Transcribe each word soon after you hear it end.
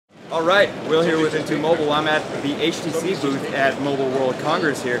All right, Will here with IntoMobile. I'm at the HTC booth at Mobile World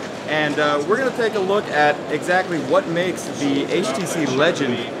Congress here, and we're going to take a look at exactly what makes the HTC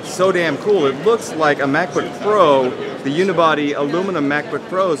Legend so damn cool. It looks like a MacBook Pro, the unibody aluminum MacBook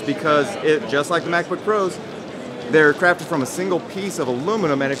Pros, because just like the MacBook Pros, they're crafted from a single piece of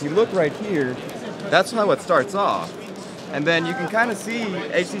aluminum, and if you look right here, that's how it starts off. And then you can kind of see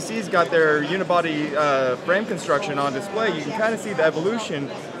HTC's got their unibody frame construction on display. You can kind of see the evolution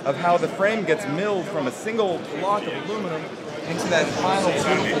of how the frame gets milled from a single block of aluminum into that final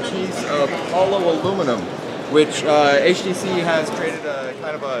beautiful piece of hollow aluminum, which HTC has created a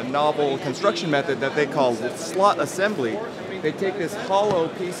kind of a novel construction method that they call slot assembly. They take this hollow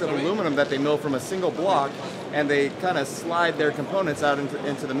piece of aluminum that they mill from a single block, and they kind of slide their components out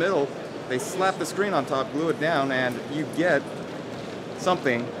into the middle. They slap the screen on top, glue it down, and you get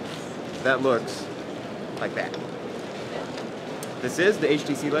something that looks like that. This is the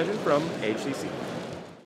HTC Legend from HTC.